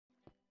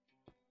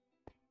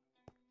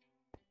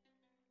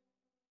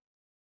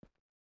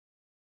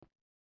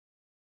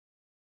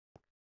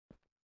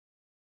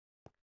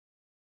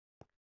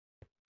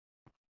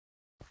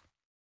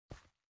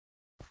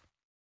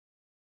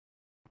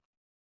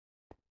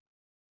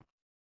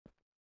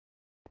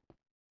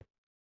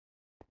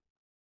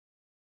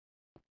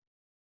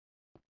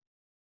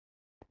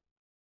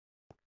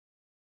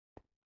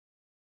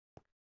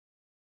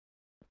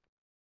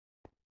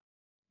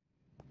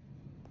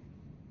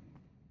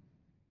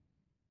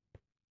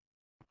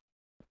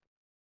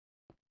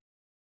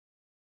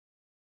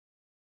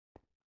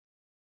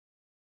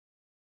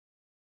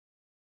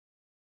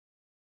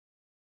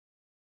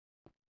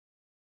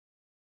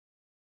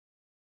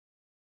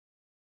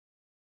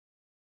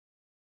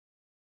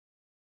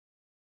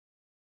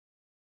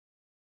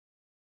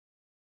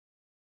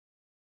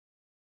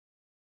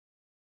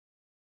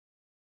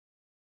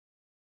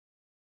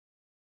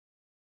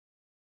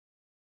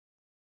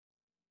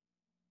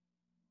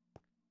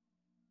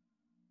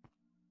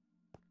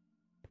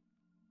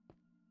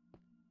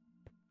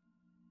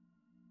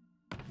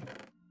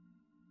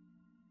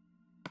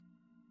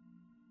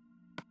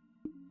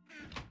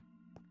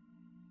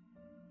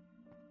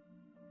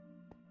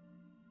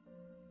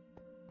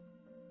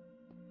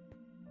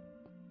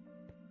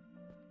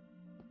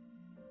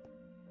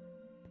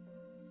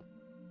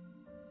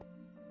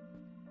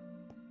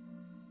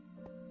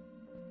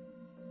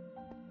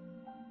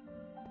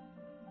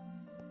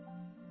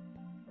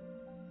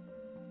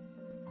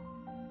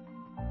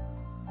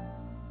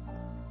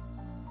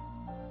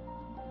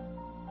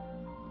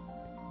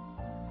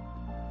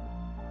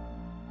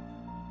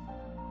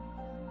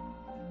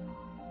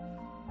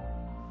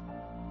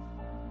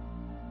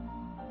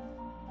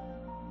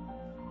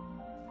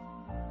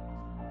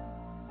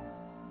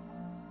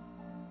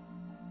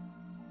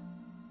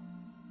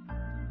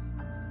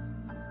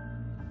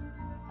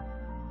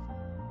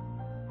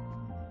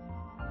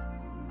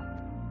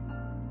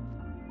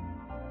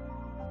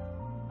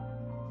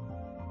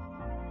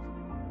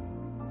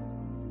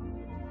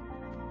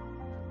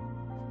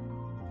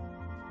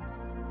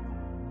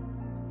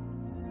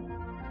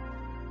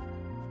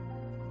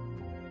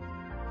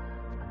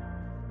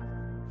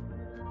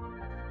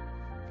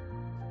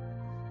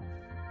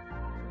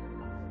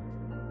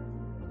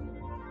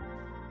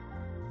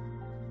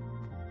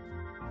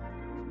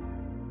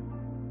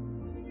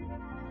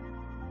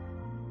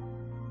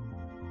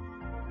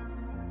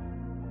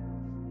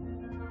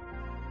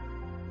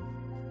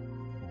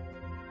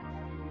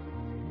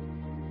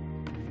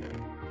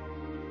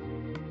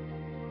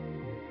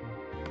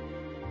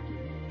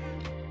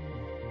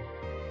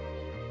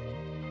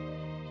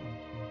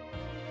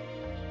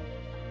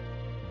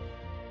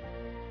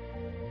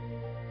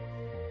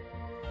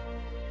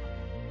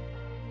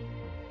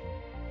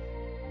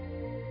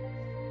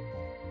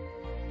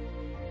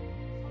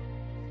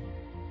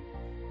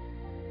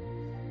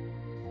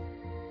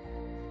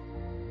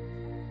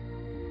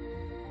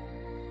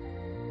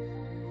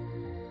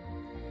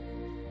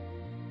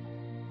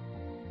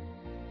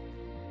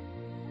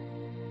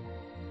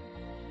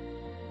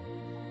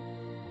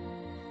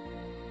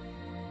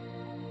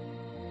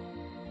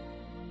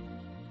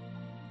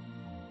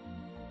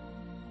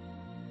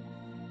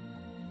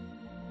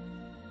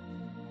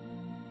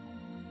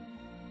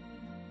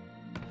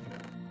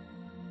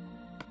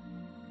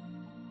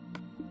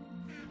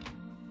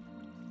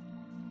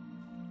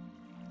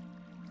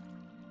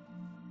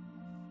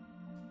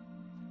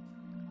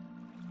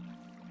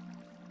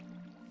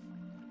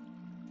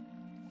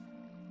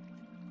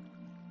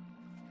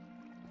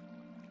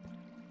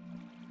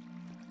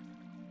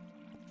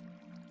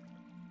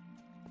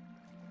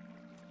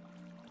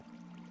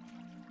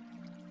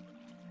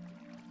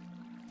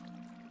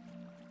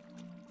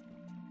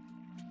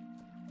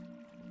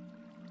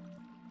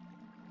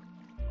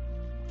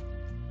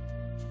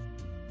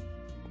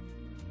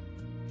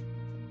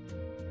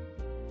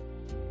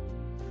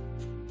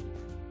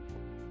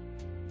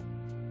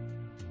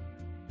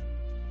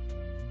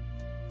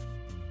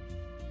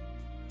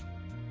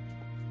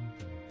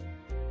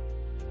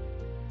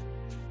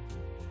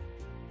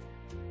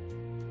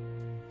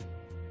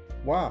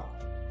Wow,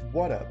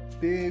 what a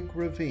big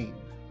ravine!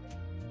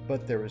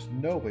 But there is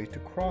no way to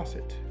cross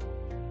it.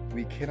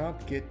 We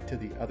cannot get to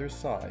the other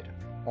side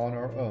on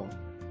our own.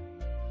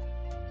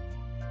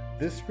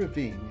 This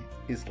ravine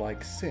is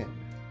like sin,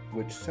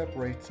 which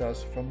separates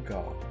us from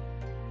God.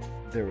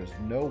 There is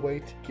no way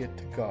to get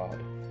to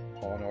God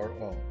on our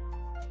own.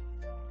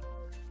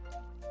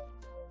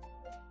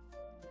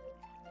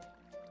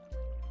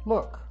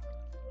 Look,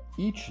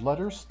 each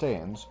letter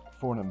stands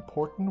for an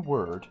important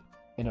word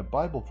in a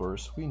Bible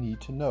verse we need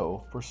to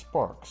know for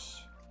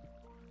Sparks.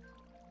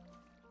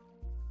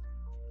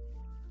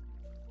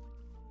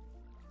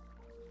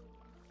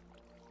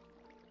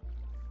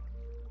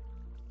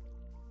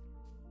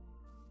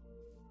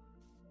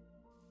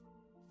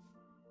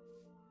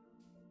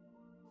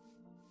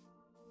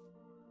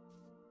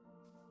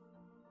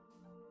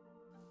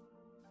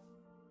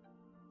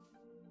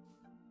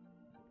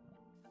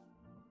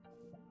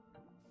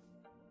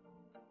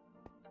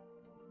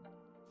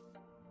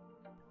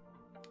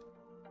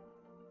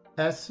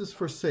 S is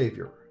for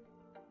Savior.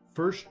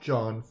 1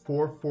 John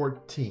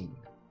 4:14.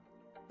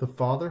 The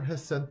Father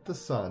has sent the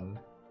Son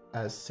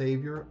as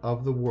Savior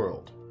of the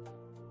world.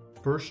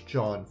 1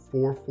 John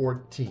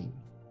 4:14.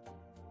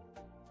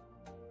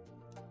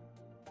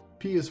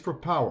 P is for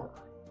Power.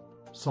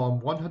 Psalm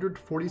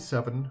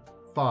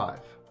 147:5.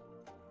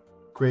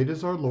 Great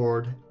is our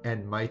Lord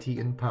and mighty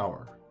in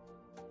power.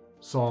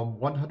 Psalm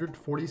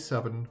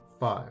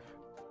 147:5.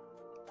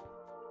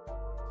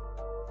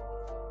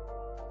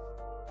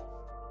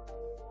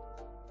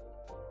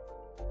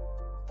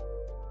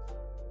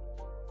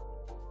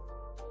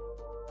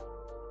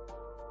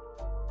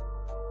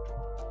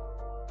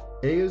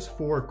 A is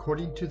for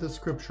according to the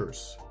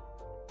Scriptures.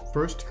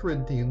 1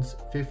 Corinthians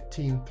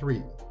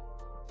 15:3.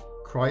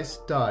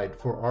 Christ died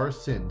for our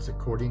sins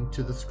according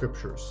to the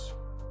Scriptures.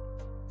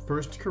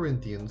 1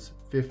 Corinthians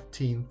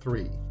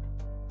 15:3.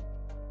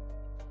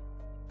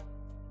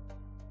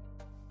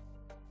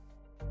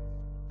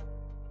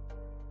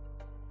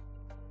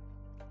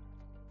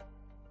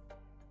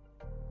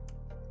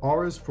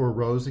 R is for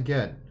rose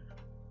again.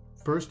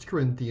 1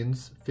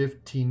 Corinthians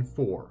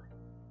 15:4.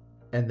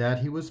 And that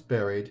he was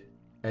buried,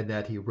 and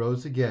that he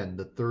rose again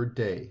the third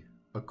day,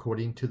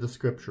 according to the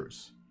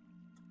Scriptures.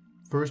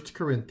 1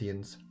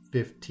 Corinthians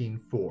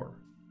 15:4.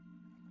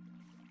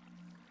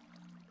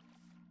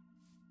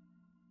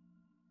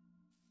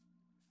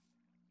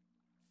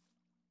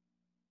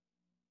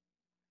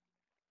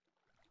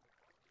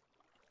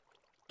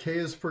 K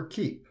is for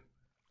keep.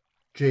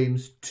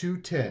 James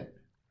 2:10.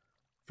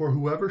 For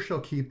whoever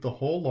shall keep the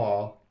whole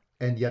law,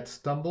 and yet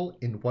stumble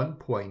in one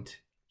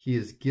point, he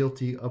is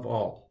guilty of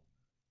all.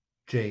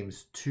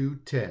 James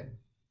 2:10.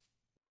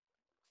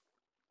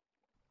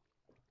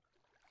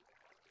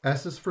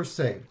 S is for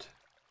saved.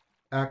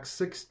 Acts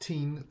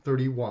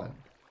 16:31.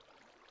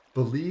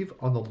 Believe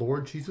on the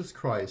Lord Jesus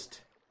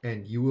Christ,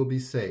 and you will be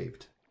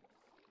saved.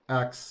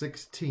 Acts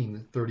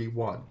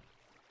 16:31.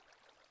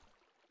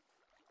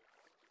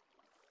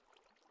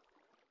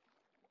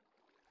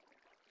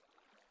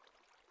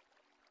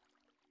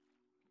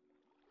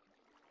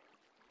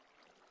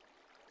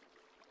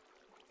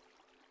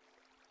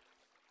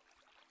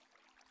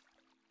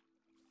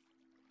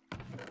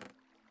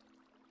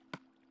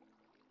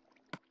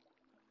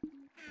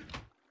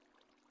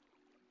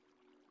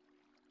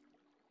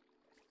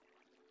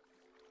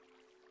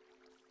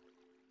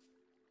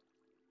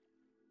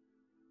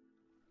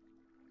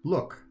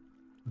 Look,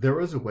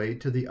 there is a way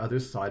to the other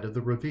side of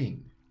the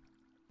ravine.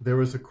 There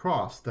is a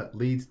cross that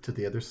leads to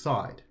the other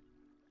side.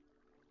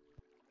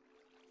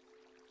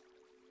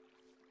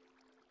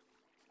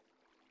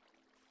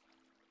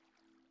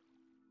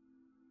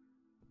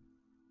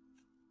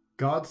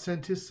 God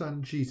sent his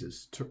Son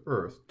Jesus to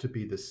earth to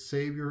be the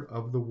Savior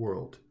of the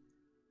world.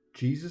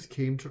 Jesus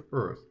came to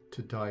earth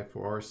to die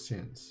for our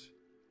sins.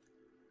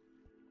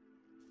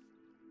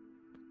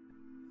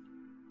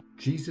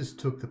 Jesus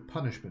took the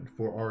punishment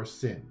for our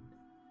sin.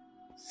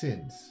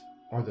 Sins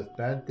are the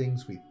bad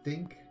things we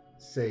think,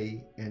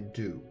 say, and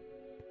do.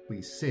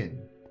 We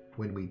sin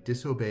when we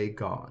disobey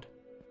God.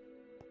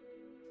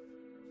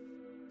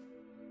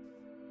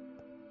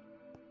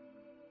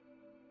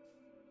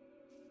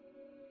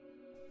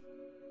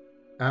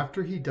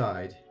 After he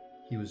died,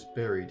 he was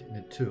buried in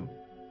a tomb.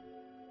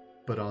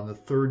 But on the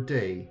third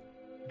day,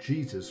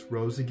 Jesus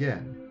rose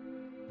again.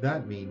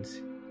 That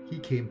means he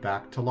came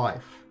back to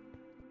life.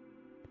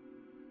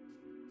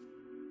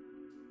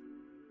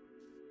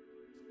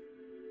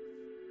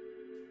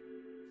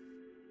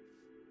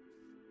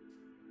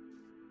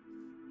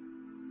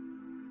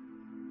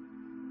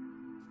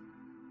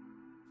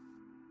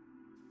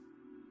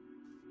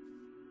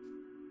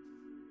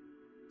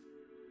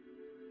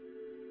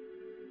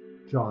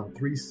 John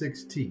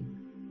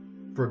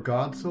 3:16. For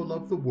God so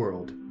loved the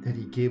world that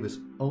he gave his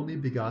only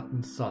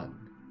begotten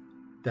Son,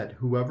 that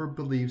whoever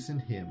believes in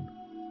him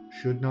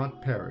should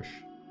not perish,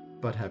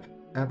 but have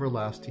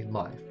everlasting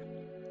life.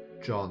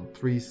 John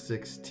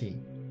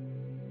 3:16.